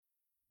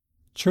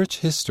Church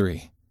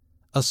History,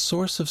 A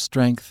Source of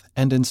Strength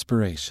and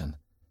Inspiration,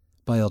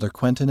 by Elder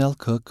Quentin L.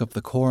 Cook of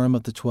the Quorum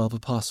of the 12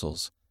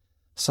 Apostles.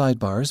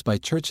 Sidebars by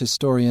church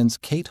historians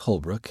Kate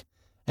Holbrook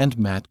and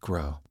Matt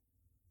Groh.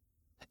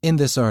 In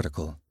this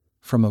article,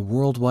 from a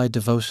worldwide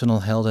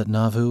devotional held at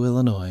Nauvoo,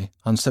 Illinois,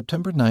 on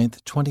September 9,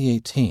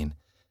 2018,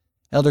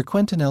 Elder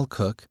Quentin L.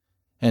 Cook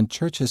and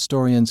church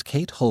historians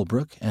Kate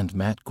Holbrook and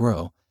Matt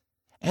Groh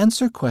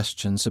answer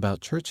questions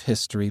about church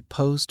history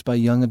posed by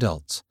young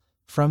adults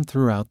from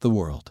throughout the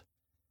world.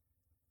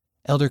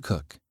 Elder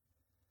Cook,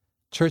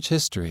 church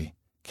history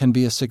can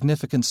be a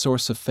significant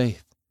source of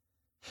faith,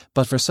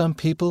 but for some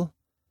people,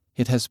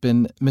 it has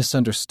been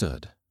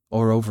misunderstood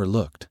or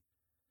overlooked.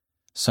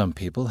 Some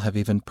people have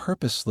even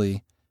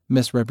purposely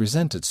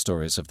misrepresented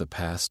stories of the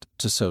past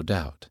to sow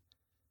doubt.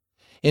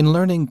 In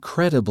learning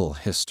credible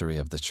history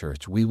of the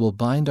church, we will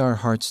bind our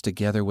hearts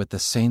together with the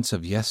saints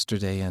of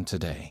yesterday and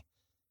today.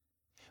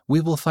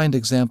 We will find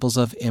examples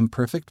of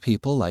imperfect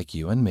people like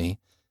you and me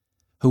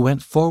who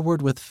went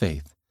forward with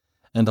faith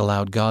and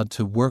allowed God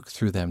to work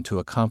through them to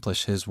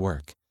accomplish His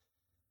work.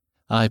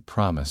 I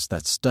promise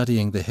that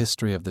studying the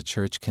history of the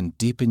church can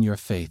deepen your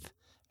faith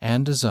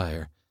and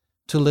desire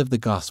to live the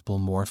gospel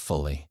more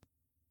fully.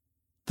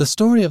 The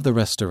story of the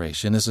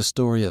Restoration is a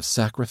story of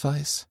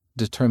sacrifice,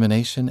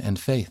 determination, and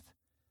faith.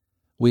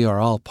 We are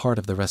all part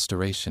of the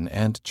Restoration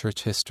and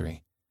church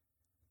history.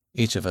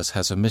 Each of us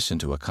has a mission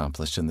to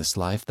accomplish in this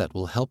life that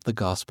will help the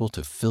gospel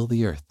to fill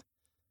the earth.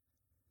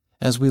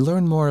 As we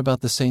learn more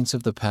about the saints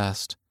of the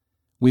past,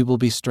 we will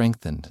be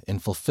strengthened in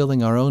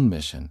fulfilling our own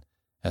mission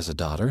as a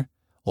daughter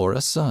or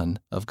a son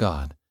of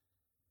God.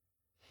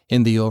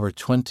 In the over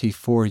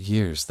 24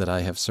 years that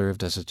I have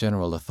served as a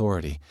general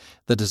authority,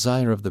 the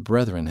desire of the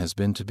brethren has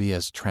been to be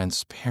as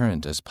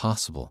transparent as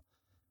possible,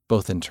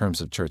 both in terms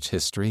of church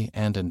history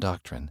and in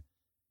doctrine.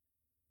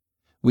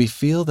 We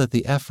feel that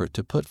the effort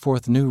to put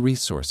forth new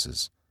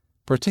resources,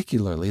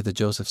 particularly the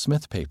Joseph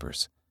Smith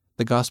papers,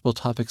 the Gospel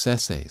Topics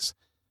essays,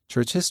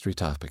 church history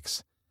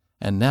topics,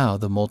 and now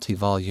the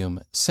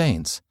multi-volume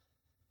Saints,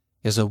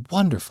 is a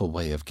wonderful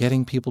way of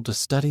getting people to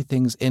study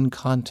things in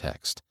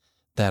context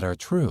that are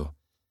true,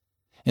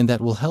 and that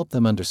will help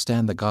them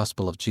understand the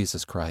gospel of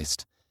Jesus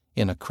Christ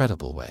in a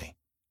credible way.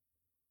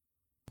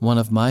 One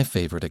of my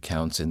favorite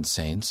accounts in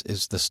Saints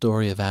is the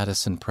story of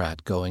Addison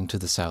Pratt going to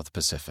the South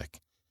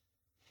Pacific.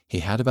 He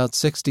had about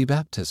 60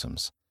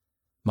 baptisms.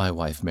 My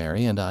wife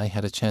Mary and I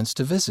had a chance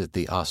to visit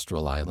the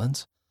Austral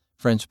Islands,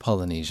 French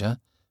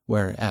Polynesia,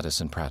 where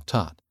Addison Pratt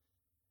taught.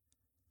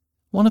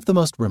 One of the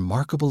most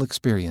remarkable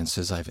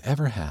experiences I've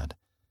ever had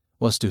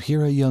was to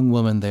hear a young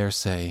woman there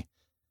say,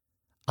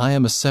 "I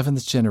am a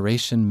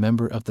seventh-generation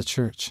member of the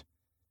church."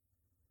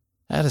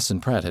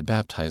 Addison Pratt had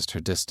baptized her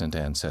distant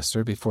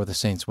ancestor before the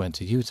saints went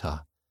to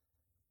Utah.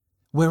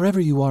 Wherever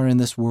you are in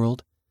this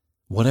world,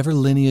 whatever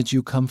lineage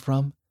you come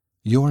from,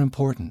 you're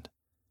important.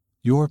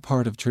 You're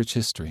part of church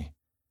history.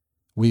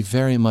 We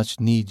very much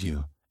need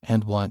you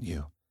and want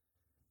you.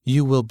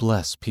 You will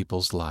bless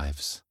people's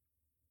lives.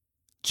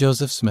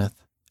 Joseph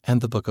Smith and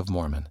the Book of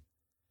Mormon.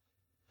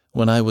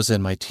 When I was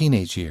in my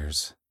teenage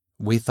years,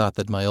 we thought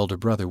that my older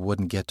brother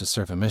wouldn't get to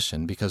serve a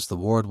mission because the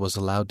ward was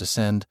allowed to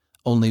send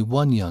only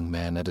one young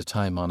man at a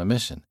time on a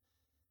mission.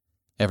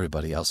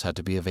 Everybody else had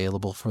to be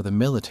available for the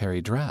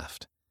military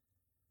draft.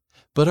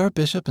 But our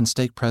bishop and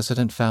stake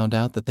president found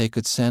out that they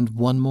could send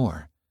one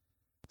more.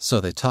 So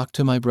they talked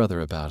to my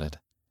brother about it,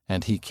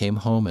 and he came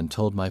home and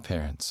told my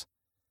parents.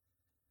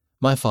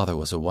 My father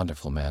was a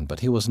wonderful man,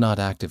 but he was not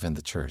active in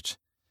the church.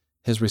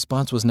 His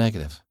response was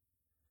negative,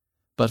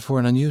 but for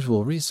an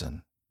unusual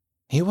reason.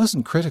 He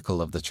wasn't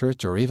critical of the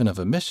church or even of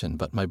a mission,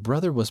 but my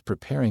brother was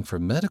preparing for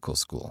medical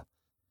school.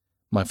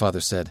 My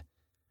father said,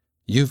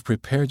 "You've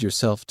prepared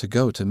yourself to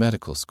go to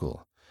medical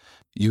school.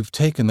 You've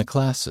taken the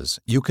classes.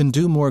 You can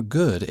do more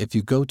good if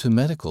you go to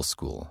medical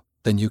school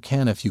than you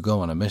can if you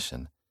go on a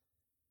mission."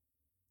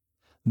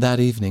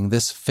 That evening,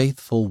 this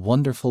faithful,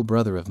 wonderful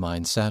brother of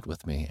mine sat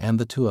with me, and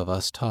the two of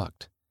us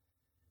talked.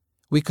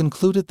 We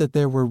concluded that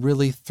there were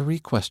really 3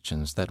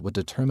 questions that would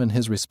determine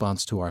his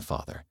response to our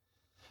Father.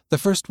 The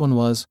first one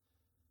was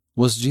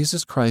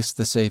Jesus Christ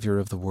the Savior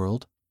of the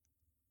world?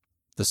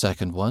 The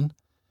second one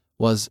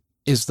was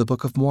the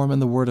Book of Mormon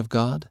the Word of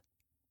God?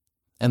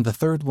 And the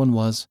third one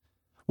was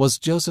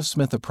Joseph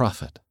Smith a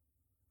prophet?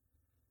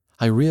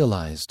 I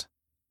realized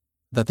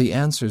that the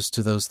answers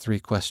to those 3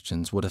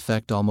 questions would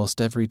affect almost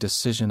every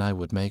decision I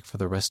would make for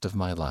the rest of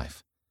my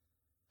life.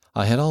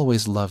 I had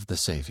always loved the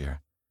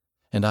Savior,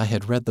 and I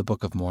had read the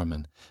Book of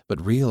Mormon,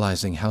 but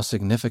realizing how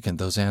significant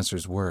those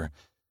answers were,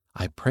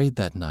 I prayed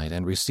that night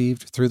and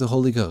received, through the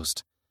Holy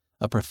Ghost,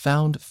 a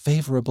profound,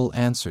 favorable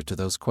answer to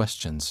those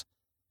questions.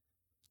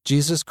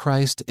 Jesus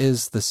Christ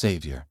is the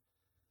Savior.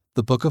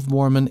 The Book of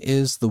Mormon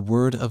is the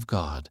Word of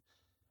God,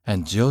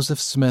 and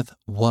Joseph Smith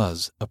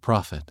was a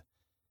prophet.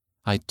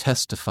 I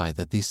testify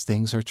that these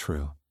things are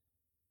true.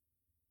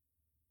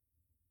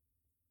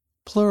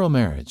 Plural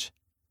marriage.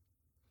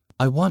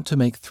 I want to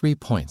make 3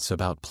 points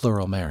about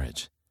plural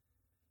marriage.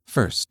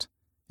 First,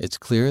 it's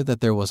clear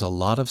that there was a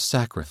lot of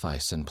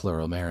sacrifice in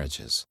plural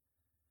marriages.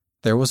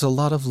 There was a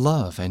lot of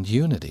love and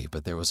unity,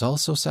 but there was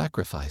also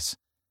sacrifice.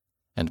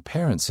 And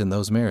parents in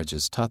those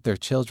marriages taught their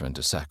children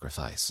to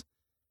sacrifice.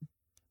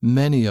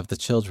 Many of the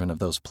children of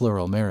those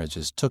plural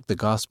marriages took the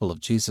gospel of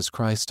Jesus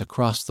Christ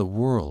across the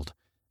world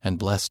and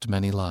blessed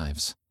many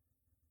lives.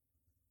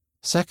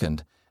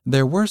 Second,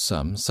 there were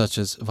some, such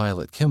as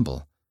Violet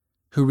Kimball,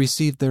 who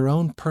received their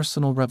own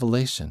personal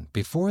revelation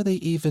before they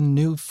even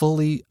knew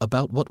fully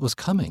about what was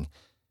coming,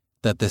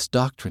 that this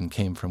doctrine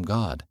came from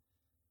God.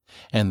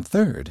 And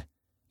third,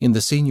 in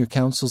the senior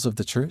councils of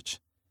the church,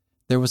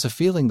 there was a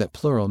feeling that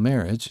plural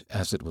marriage,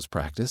 as it was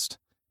practiced,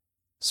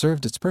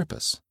 served its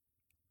purpose.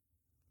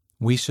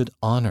 We should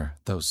honor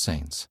those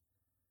saints,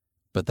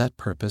 but that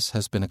purpose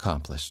has been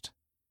accomplished.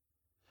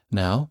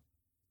 Now,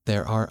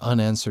 there are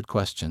unanswered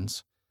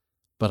questions,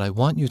 but I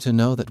want you to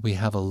know that we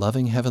have a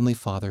loving Heavenly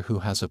Father who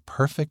has a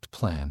perfect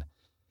plan,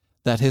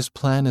 that His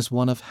plan is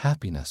one of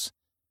happiness,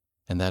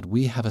 and that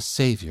we have a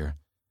Savior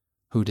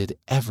who did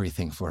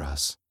everything for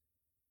us.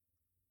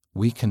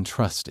 We can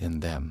trust in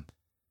them.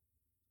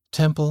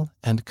 Temple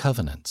and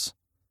Covenants.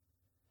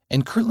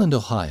 In Kirtland,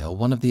 Ohio,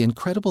 one of the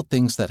incredible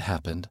things that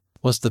happened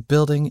was the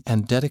building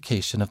and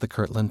dedication of the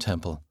Kirtland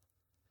Temple.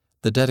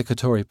 The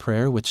dedicatory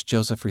prayer which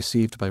Joseph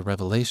received by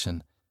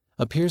revelation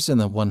appears in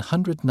the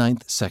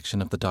 109th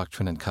section of the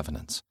Doctrine and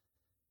Covenants.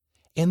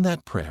 In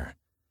that prayer,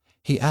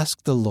 he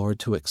asked the Lord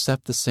to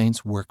accept the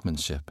saints'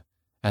 workmanship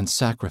and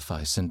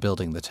sacrifice in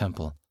building the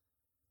temple.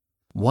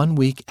 1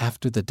 week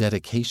after the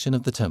dedication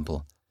of the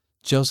temple,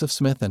 Joseph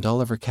Smith and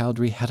Oliver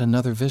Cowdery had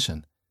another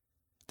vision.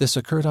 This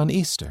occurred on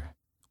Easter,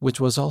 which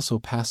was also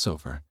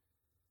Passover.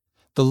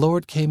 The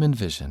Lord came in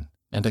vision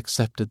and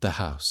accepted the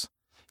house.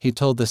 He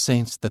told the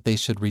saints that they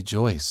should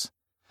rejoice,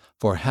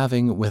 for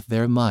having with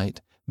their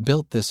might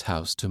built this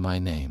house to my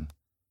name.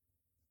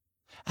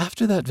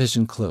 After that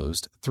vision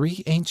closed,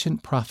 3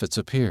 ancient prophets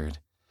appeared.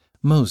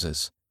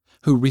 Moses,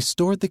 who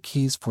restored the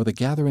keys for the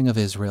gathering of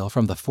Israel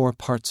from the 4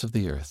 parts of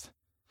the earth.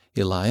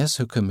 Elias,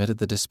 who committed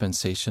the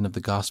dispensation of the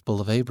gospel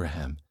of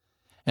Abraham.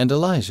 And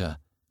Elijah,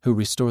 who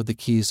restored the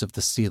keys of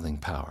the sealing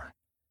power.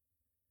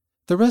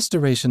 The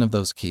restoration of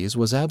those keys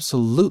was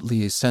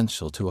absolutely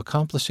essential to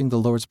accomplishing the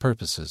Lord's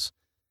purposes.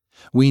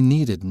 We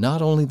needed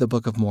not only the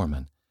Book of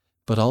Mormon,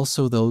 but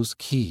also those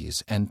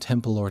keys and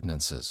temple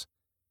ordinances.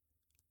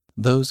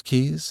 Those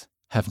keys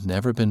have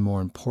never been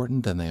more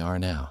important than they are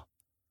now.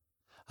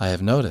 I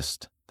have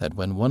noticed that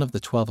when one of the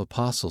 12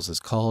 apostles is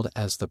called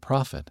as the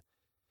prophet,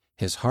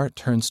 his heart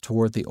turns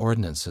toward the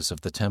ordinances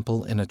of the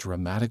temple in a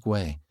dramatic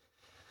way.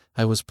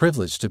 I was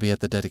privileged to be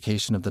at the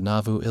dedication of the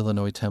Nauvoo,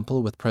 Illinois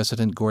temple with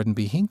President Gordon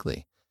B.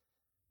 Hinckley.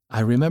 I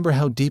remember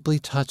how deeply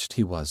touched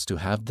he was to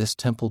have this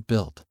temple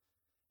built,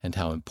 and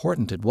how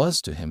important it was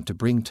to him to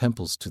bring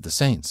temples to the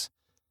saints.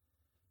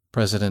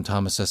 President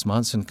Thomas S.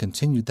 Monson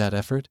continued that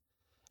effort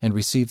and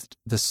received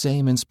the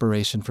same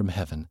inspiration from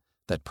heaven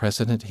that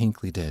President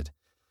Hinckley did,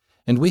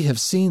 and we have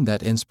seen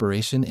that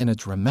inspiration in a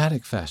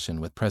dramatic fashion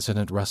with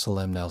President Russell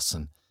M.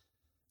 Nelson.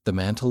 The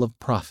mantle of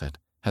prophet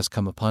has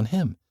come upon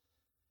him,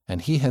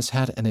 and he has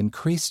had an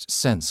increased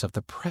sense of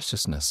the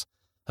preciousness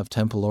of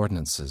temple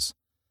ordinances.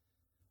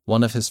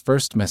 One of his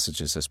first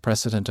messages as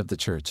president of the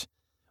church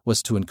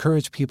was to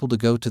encourage people to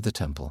go to the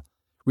temple,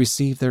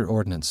 receive their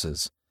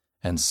ordinances,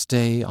 and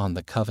stay on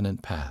the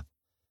covenant path.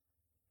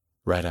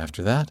 Right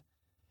after that,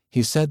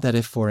 he said that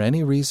if for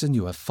any reason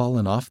you have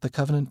fallen off the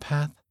covenant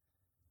path,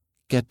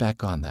 get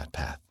back on that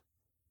path.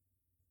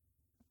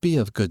 Be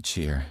of good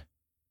cheer.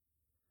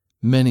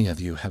 Many of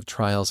you have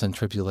trials and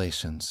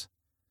tribulations.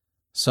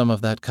 Some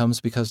of that comes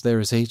because there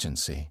is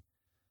agency.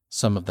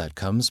 Some of that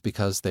comes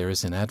because there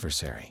is an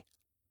adversary.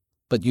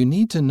 But you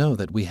need to know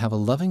that we have a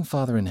loving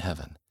Father in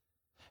heaven,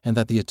 and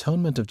that the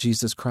atonement of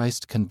Jesus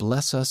Christ can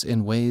bless us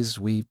in ways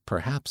we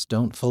perhaps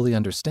don't fully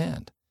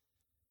understand.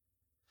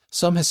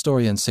 Some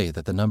historians say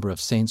that the number of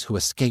saints who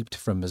escaped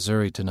from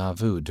Missouri to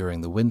Nauvoo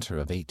during the winter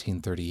of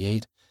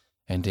 1838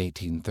 and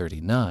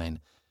 1839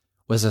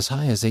 was as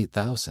high as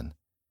 8,000.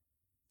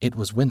 It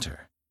was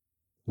winter.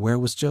 Where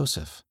was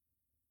Joseph?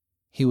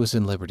 He was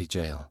in Liberty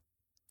Jail,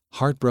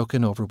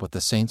 heartbroken over what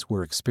the saints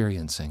were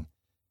experiencing.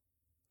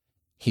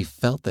 He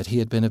felt that he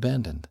had been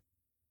abandoned.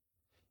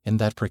 In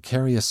that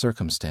precarious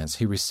circumstance,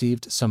 he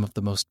received some of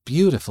the most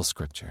beautiful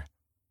scripture,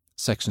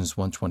 sections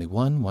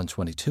 121,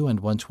 122, and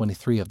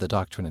 123 of the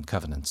Doctrine and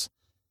Covenants.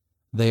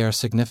 They are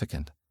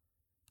significant.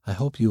 I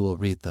hope you will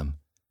read them.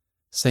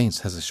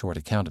 Saints has a short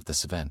account of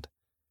this event.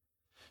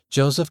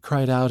 Joseph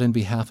cried out in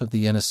behalf of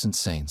the innocent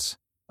saints.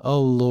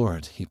 "O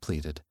Lord," he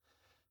pleaded,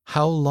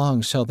 "how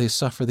long shall they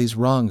suffer these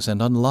wrongs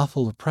and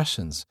unlawful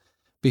oppressions,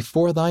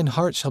 before thine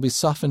heart shall be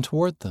softened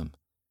toward them?"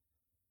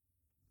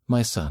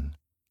 "My son,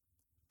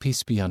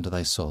 peace be unto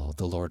thy soul,"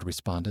 the Lord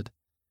responded.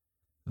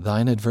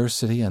 "Thine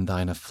adversity and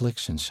thine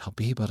affliction shall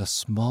be but a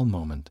small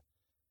moment.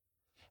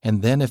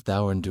 And then if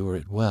thou endure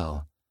it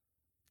well,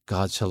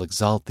 God shall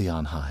exalt thee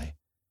on high.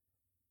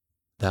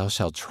 Thou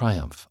shalt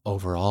triumph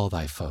over all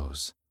thy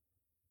foes."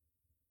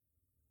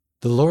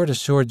 The Lord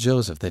assured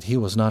Joseph that he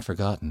was not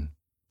forgotten.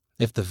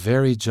 "If the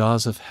very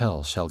jaws of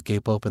hell shall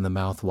gape open the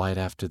mouth wide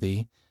after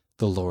thee,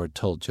 the Lord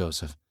told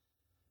Joseph,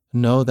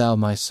 "Know thou,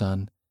 my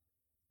son,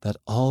 that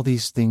all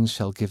these things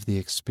shall give thee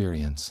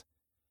experience,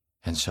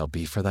 and shall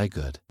be for thy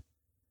good."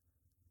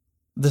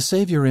 The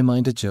Savior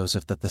reminded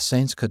Joseph that the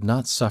saints could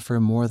not suffer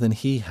more than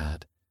he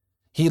had.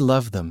 He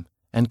loved them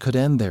and could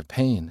end their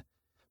pain,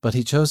 but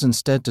he chose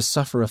instead to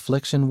suffer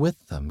affliction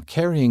with them,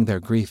 carrying their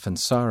grief and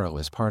sorrow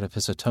as part of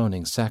his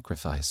atoning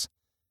sacrifice.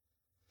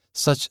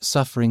 Such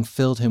suffering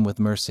filled him with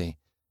mercy,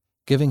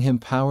 giving him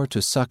power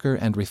to succor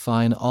and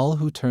refine all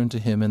who turn to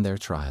him in their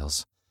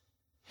trials.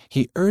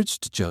 He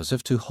urged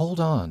Joseph to hold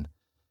on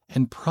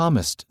and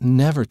promised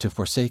never to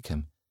forsake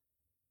him.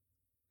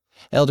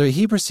 Elder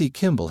Heber C.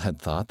 Kimball had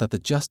thought that the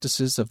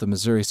justices of the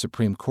Missouri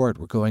Supreme Court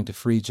were going to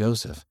free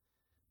Joseph,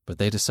 but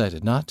they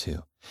decided not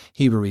to.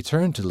 Heber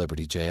returned to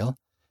Liberty Jail,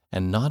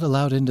 and not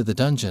allowed into the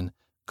dungeon,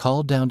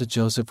 called down to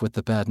Joseph with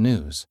the bad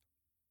news.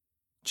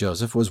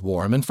 Joseph was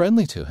warm and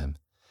friendly to him.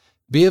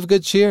 "Be of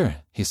good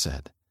cheer," he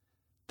said.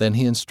 Then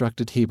he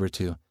instructed Heber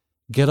to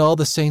get all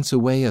the saints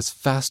away as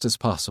fast as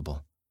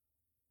possible.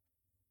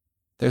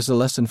 There's a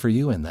lesson for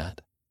you in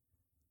that.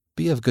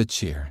 Be of good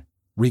cheer,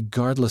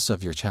 regardless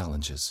of your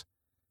challenges.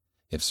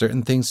 If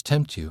certain things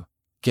tempt you,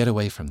 get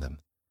away from them.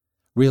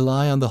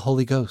 Rely on the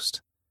Holy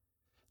Ghost.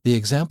 The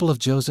example of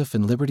Joseph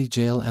in Liberty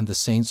Jail and the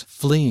saints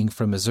fleeing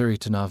from Missouri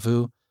to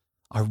Nauvoo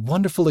are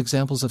wonderful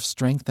examples of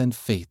strength and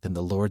faith in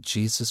the Lord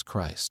Jesus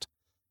Christ.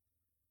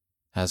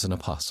 As an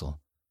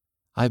apostle,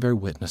 I bear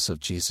witness of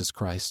Jesus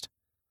Christ.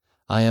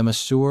 I am a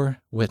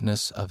sure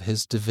witness of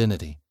his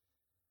divinity.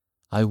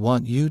 I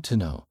want you to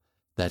know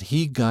that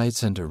he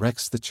guides and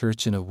directs the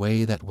church in a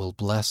way that will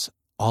bless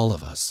all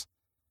of us.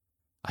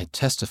 I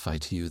testify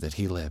to you that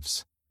he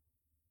lives.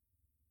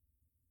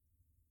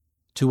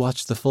 To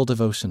watch the full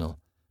devotional,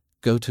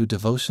 go to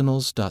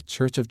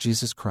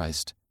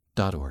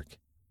devotionals.churchofjesuschrist.org.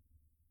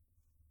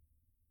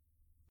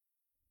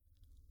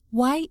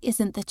 Why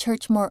isn't the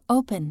church more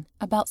open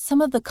about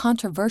some of the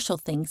controversial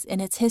things in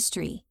its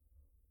history?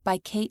 By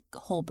Kate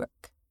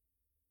Holbrook.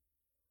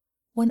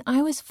 When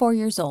I was 4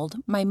 years old,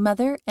 my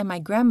mother and my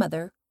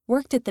grandmother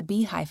worked at the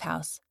Beehive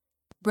House,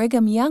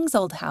 Brigham Young's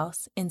old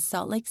house in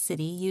Salt Lake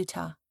City,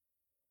 Utah.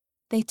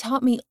 They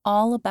taught me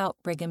all about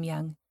Brigham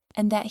Young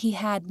and that he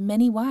had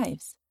many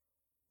wives.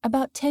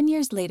 About 10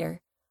 years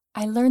later,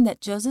 I learned that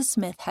Joseph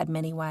Smith had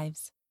many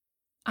wives.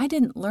 I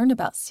didn't learn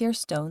about seer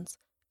stones,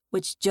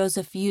 which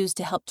Joseph used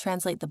to help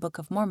translate the Book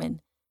of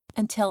Mormon,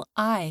 until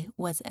I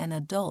was an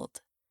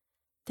adult.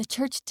 The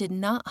church did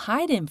not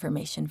hide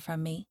information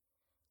from me,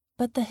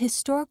 but the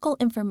historical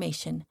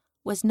information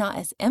was not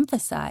as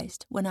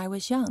emphasized when I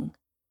was young.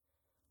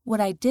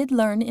 What I did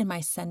learn in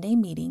my Sunday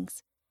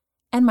meetings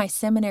and my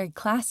seminary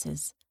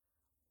classes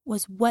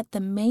was what the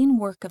main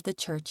work of the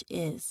church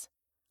is.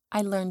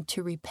 I learned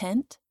to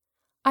repent.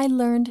 I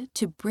learned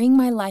to bring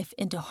my life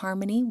into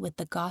harmony with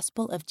the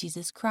gospel of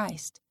Jesus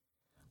Christ.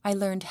 I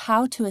learned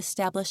how to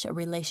establish a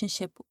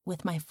relationship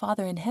with my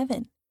Father in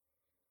heaven.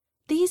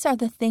 These are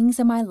the things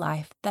in my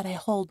life that I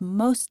hold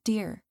most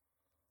dear.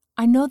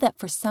 I know that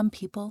for some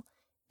people,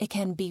 it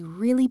can be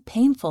really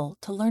painful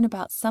to learn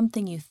about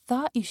something you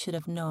thought you should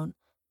have known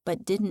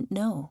but didn't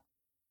know.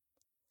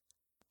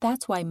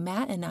 That's why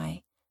Matt and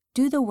I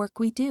do the work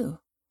we do.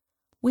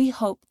 We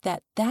hope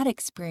that that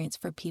experience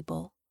for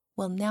people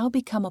will now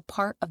become a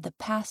part of the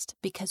past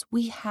because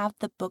we have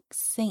the book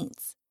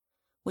Saints,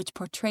 which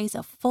portrays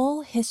a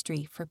full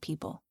history for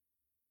people.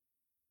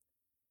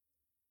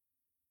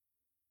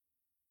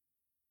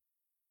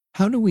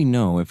 How do we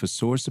know if a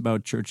source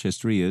about church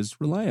history is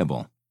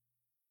reliable?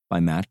 By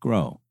Matt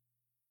Groh.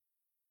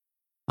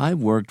 I've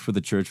worked for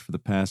the church for the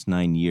past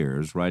 9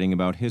 years writing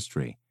about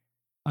history.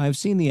 I've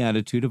seen the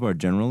attitude of our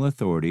general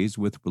authorities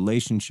with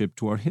relationship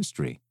to our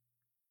history.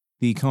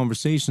 The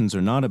conversations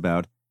are not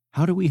about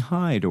how do we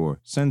hide or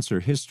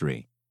censor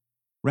history.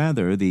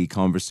 Rather, the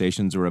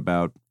conversations are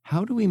about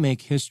how do we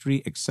make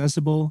history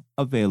accessible,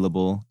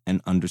 available,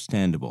 and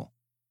understandable.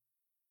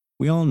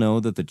 We all know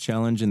that the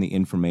challenge in the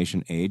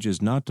information age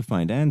is not to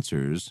find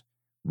answers.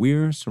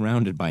 We're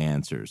surrounded by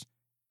answers,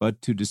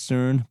 but to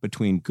discern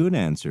between good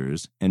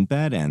answers and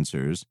bad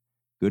answers,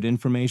 good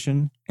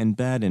information and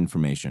bad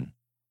information.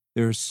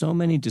 There are so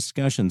many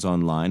discussions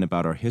online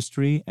about our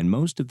history, and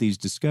most of these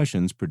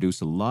discussions produce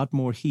a lot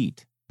more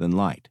heat than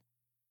light.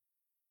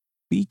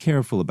 Be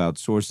careful about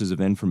sources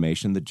of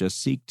information that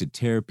just seek to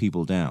tear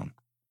people down.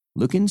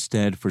 Look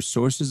instead for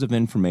sources of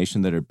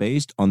information that are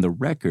based on the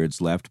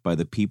records left by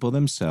the people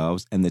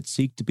themselves and that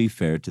seek to be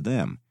fair to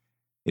them.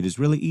 It is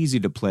really easy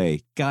to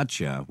play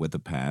gotcha with the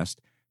past,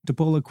 to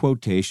pull a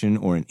quotation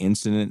or an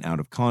incident out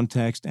of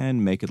context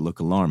and make it look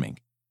alarming.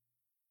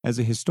 As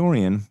a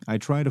historian, I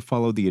try to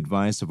follow the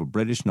advice of a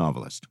British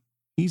novelist.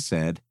 He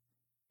said,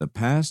 "The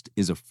past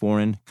is a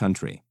foreign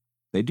country.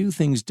 They do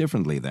things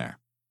differently there."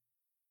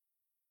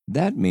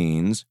 That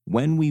means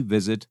when we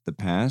visit the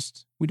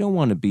past, we don't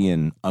want to be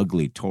an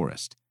ugly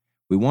tourist.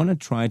 We want to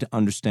try to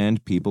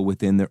understand people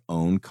within their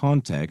own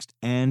context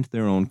and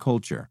their own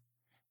culture.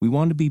 We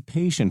want to be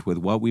patient with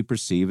what we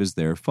perceive as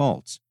their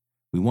faults.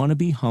 We want to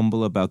be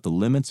humble about the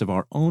limits of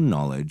our own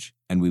knowledge,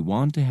 and we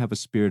want to have a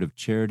spirit of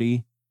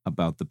charity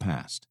about the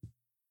past.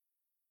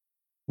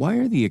 Why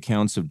are the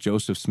accounts of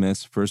Joseph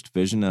Smith's first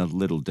vision a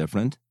little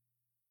different?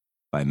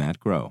 By Matt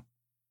Grow.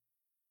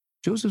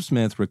 Joseph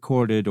Smith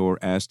recorded or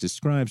asked his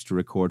scribes to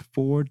record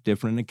 4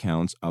 different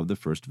accounts of the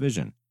first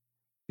vision.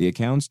 The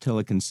accounts tell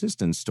a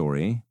consistent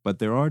story, but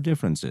there are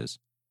differences.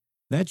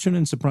 That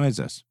shouldn't surprise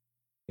us.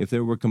 If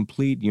there were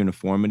complete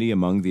uniformity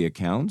among the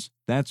accounts,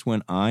 that's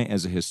when I,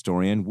 as a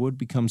historian, would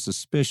become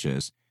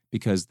suspicious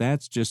because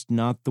that's just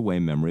not the way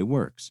memory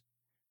works.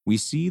 We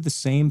see the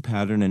same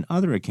pattern in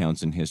other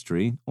accounts in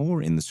history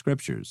or in the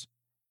scriptures.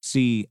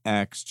 See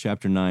Acts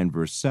chapter 9,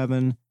 verse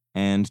 7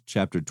 and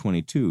chapter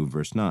 22,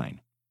 verse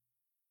 9.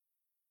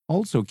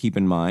 Also keep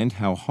in mind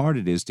how hard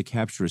it is to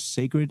capture a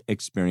sacred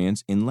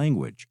experience in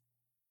language.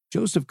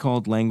 Joseph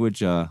called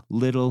language a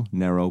little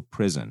narrow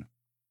prison.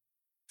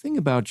 Think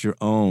about your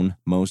own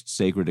most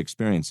sacred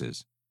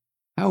experiences.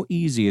 How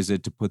easy is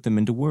it to put them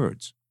into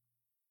words?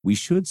 We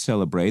should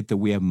celebrate that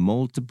we have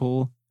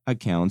multiple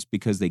accounts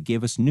because they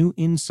give us new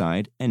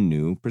insight and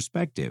new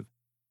perspective.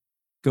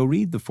 Go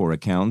read the 4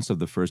 accounts of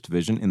the first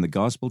vision in the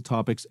Gospel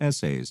Topics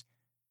essays.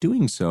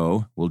 Doing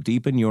so will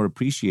deepen your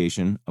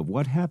appreciation of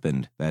what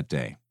happened that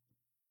day.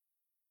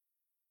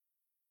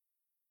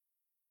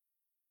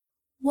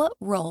 What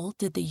role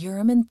did the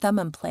Urim and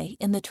Thummim play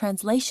in the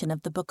translation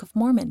of the Book of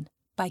Mormon?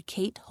 By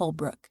Kate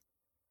Holbrook.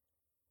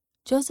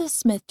 Joseph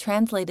Smith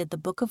translated the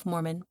Book of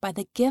Mormon by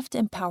the gift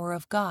and power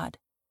of God.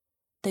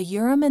 The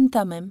Urim and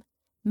Thummim,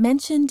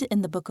 mentioned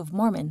in the Book of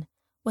Mormon,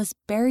 was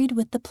buried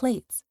with the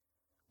plates.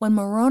 When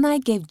Moroni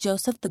gave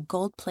Joseph the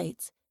gold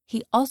plates,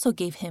 he also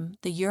gave him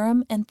the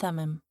Urim and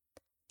Thummim.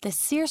 The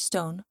seer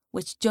stone,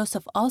 which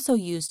Joseph also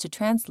used to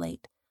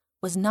translate,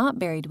 was not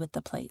buried with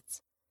the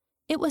plates.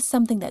 It was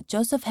something that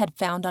Joseph had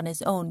found on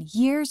his own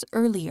years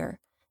earlier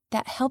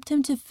that helped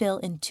him to feel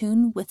in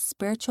tune with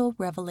spiritual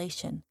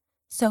revelation,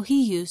 so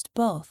he used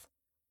both.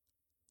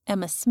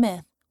 Emma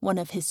Smith, one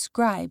of his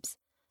scribes,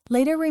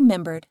 later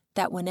remembered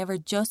that whenever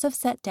Joseph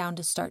sat down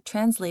to start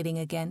translating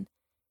again,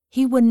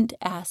 he wouldn't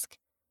ask,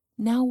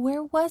 "Now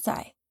where was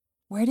I?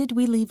 Where did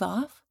we leave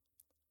off?"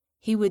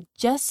 He would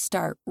just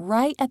start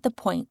right at the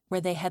point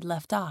where they had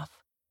left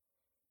off.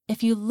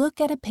 If you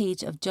look at a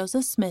page of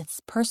Joseph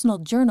Smith's personal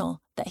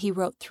journal that he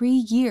wrote 3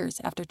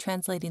 years after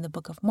translating the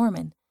Book of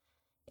Mormon,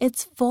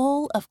 it's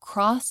full of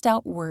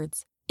crossed-out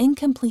words,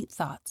 incomplete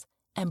thoughts,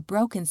 and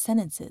broken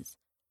sentences.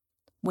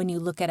 When you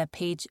look at a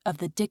page of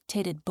the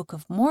dictated Book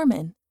of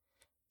Mormon,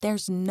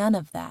 there's none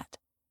of that.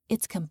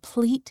 It's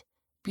complete,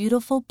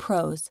 beautiful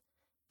prose,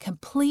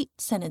 complete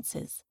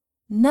sentences,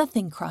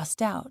 nothing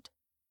crossed out.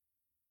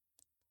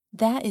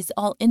 That is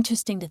all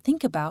interesting to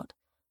think about,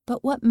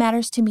 but what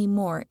matters to me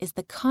more is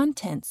the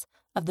contents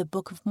of the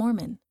Book of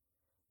Mormon.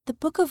 The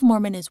Book of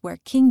Mormon is where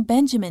King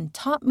Benjamin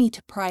taught me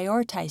to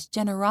prioritize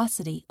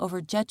generosity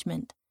over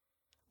judgment,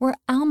 where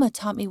Alma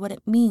taught me what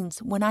it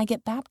means when I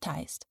get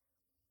baptized,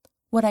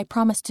 what I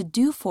promise to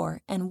do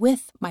for and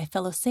with my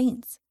fellow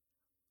saints.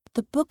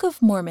 The Book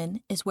of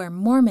Mormon is where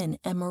Mormon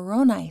and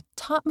Moroni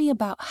taught me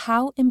about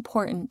how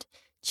important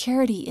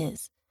charity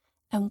is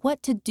and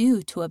what to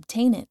do to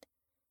obtain it.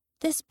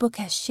 This book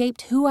has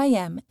shaped who I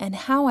am and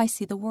how I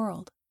see the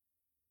world.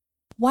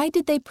 Why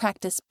did they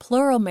practice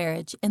plural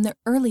marriage in the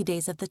early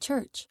days of the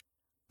church?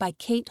 By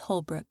Kate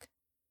Holbrook.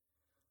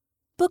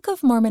 Book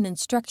of Mormon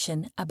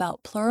instruction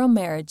about plural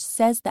marriage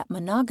says that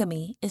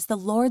monogamy is the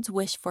Lord's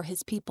wish for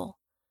his people.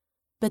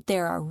 But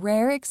there are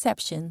rare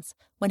exceptions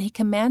when he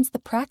commands the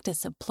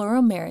practice of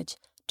plural marriage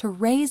to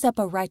raise up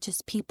a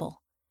righteous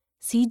people.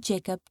 See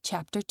Jacob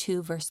chapter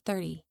 2, verse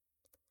 30.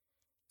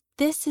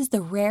 This is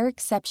the rare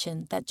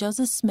exception that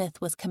Joseph Smith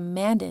was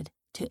commanded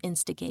to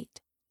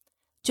instigate.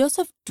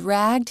 Joseph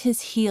dragged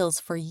his heels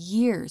for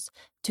years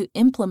to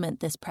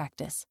implement this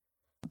practice,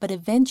 but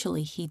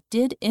eventually he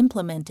did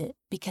implement it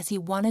because he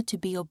wanted to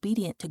be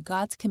obedient to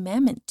God's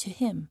commandment to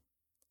him.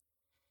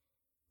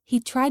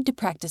 He tried to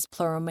practice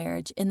plural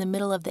marriage in the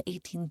middle of the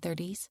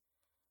 1830s,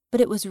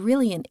 but it was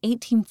really in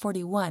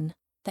 1841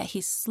 that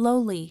he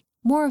slowly,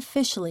 more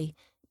officially,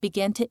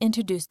 began to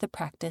introduce the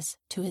practice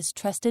to his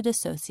trusted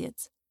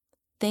associates.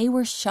 They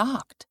were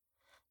shocked.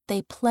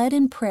 They pled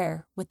in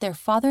prayer with their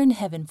Father in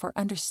heaven for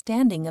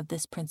understanding of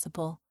this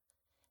principle,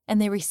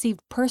 and they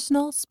received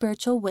personal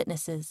spiritual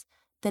witnesses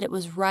that it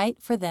was right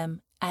for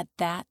them at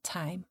that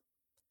time.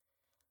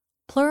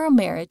 Plural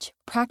marriage,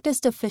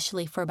 practiced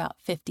officially for about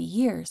 50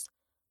 years,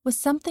 was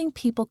something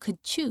people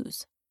could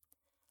choose.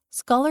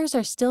 Scholars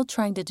are still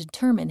trying to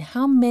determine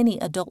how many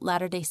adult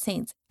Latter-day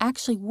Saints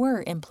actually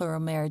were in plural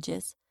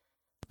marriages,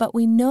 but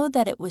we know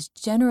that it was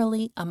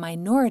generally a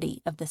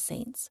minority of the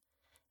saints,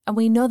 and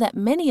we know that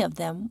many of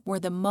them were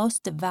the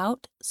most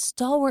devout,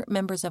 stalwart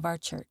members of our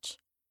church.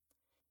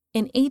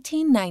 In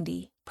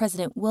 1890,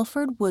 President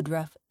Wilford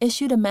Woodruff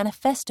issued a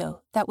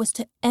manifesto that was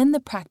to end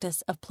the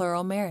practice of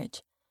plural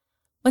marriage.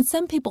 When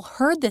some people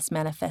heard this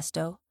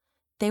manifesto,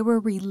 they were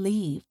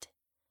relieved.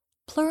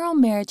 Plural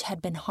marriage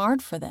had been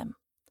hard for them.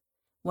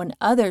 When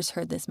others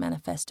heard this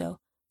manifesto,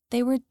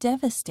 they were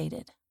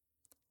devastated.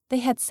 They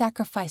had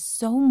sacrificed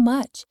so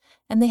much,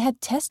 and they had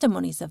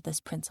testimonies of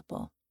this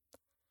principle.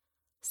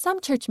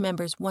 Some church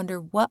members wonder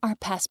what our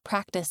past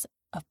practice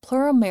of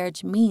plural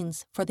marriage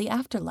means for the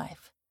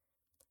afterlife.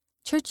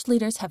 Church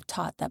leaders have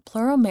taught that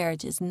plural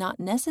marriage is not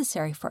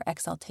necessary for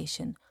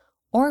exaltation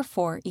or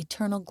for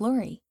eternal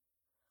glory.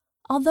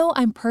 Although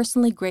I'm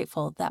personally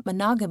grateful that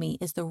monogamy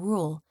is the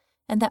rule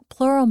and that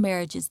plural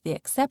marriage is the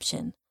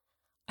exception,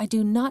 I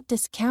do not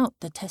discount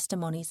the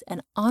testimonies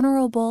and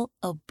honorable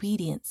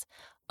obedience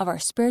of our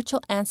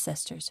spiritual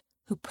ancestors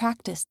who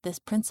practiced this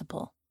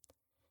principle.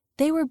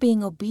 They were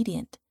being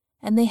obedient,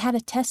 and they had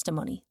a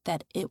testimony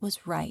that it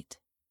was right.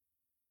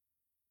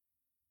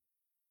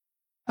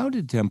 How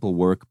did temple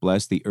work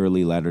bless the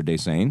early Latter-day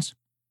Saints?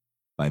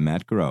 By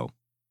Matt Groh.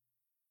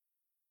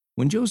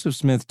 When Joseph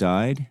Smith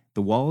died,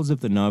 the walls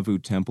of the Nauvoo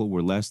Temple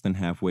were less than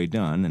halfway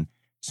done, and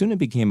soon it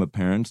became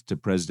apparent to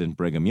President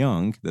Brigham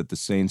Young that the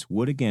saints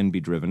would again be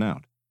driven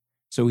out.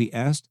 So he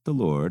asked the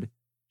Lord,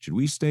 "Should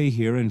we stay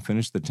here and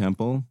finish the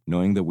temple,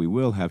 knowing that we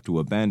will have to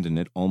abandon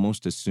it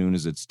almost as soon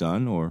as it's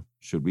done, or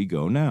should we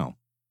go now?"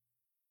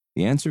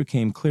 The answer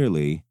came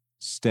clearly,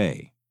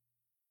 "Stay."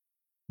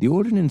 The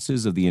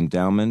ordinances of the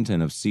endowment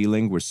and of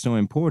sealing were so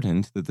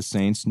important that the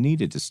saints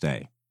needed to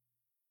stay.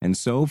 And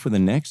so for the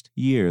next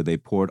year they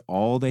poured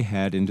all they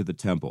had into the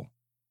temple.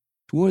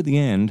 Toward the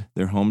end,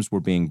 their homes were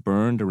being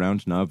burned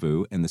around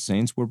Nauvoo, and the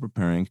saints were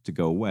preparing to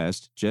go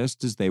west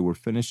just as they were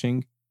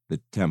finishing the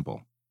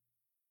temple.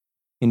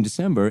 In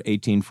December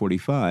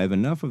 1845,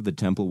 enough of the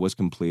temple was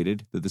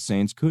completed that the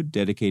saints could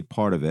dedicate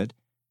part of it,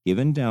 give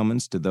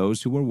endowments to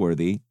those who were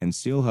worthy, and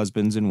seal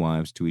husbands and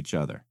wives to each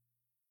other.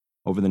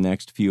 Over the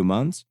next few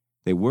months,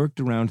 they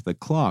worked around the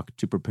clock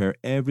to prepare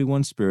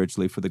everyone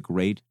spiritually for the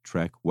great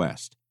trek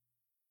west.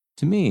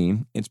 To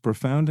me, it's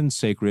profound and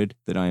sacred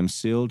that I am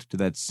sealed to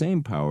that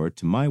same power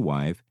to my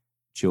wife,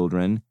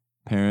 children,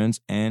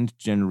 parents, and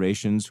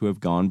generations who have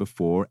gone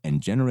before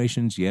and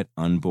generations yet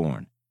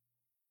unborn.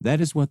 That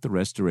is what the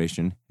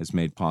Restoration has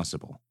made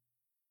possible.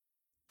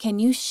 Can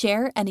you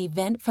share an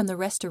event from the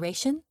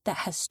Restoration that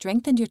has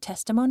strengthened your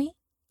testimony?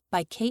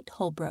 By Kate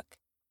Holbrook.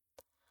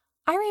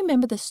 I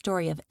remember the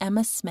story of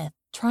Emma Smith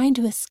trying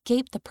to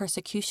escape the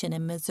persecution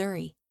in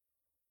Missouri.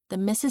 The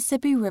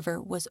Mississippi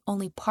River was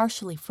only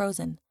partially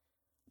frozen,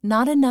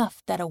 not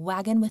enough that a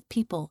wagon with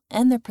people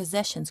and their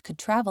possessions could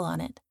travel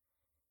on it.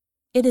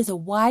 It is a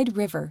wide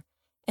river,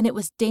 and it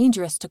was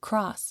dangerous to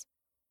cross.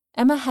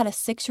 Emma had a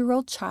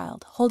 6-year-old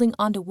child holding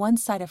onto one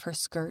side of her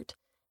skirt,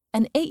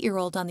 an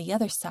 8-year-old on the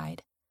other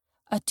side,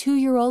 a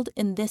 2-year-old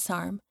in this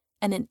arm,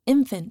 and an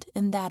infant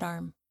in that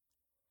arm.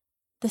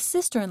 The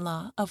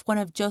sister-in-law of one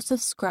of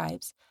Joseph's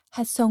scribes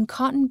had sewn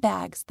cotton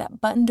bags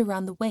that buttoned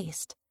around the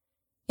waist.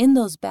 In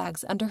those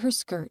bags under her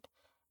skirt,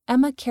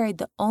 Emma carried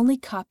the only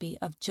copy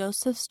of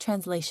Joseph's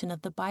translation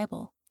of the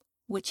Bible,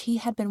 which he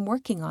had been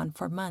working on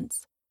for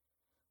months.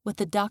 With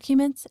the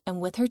documents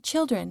and with her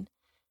children,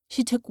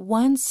 she took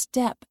one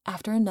step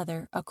after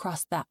another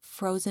across that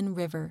frozen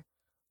river,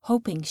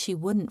 hoping she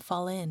wouldn't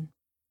fall in.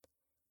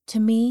 To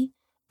me,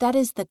 that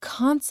is the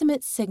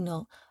consummate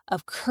signal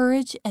of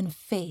courage and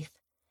faith,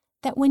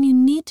 that when you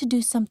need to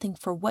do something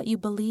for what you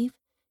believe,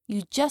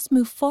 you just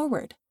move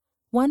forward,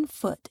 one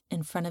foot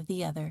in front of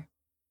the other.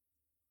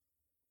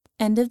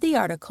 End of the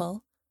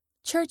article.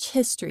 Church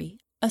History,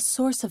 a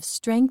Source of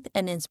Strength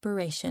and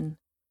Inspiration.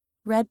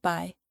 Read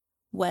by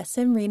Wes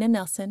and Rena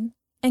Nelson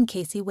and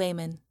Casey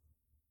Wayman.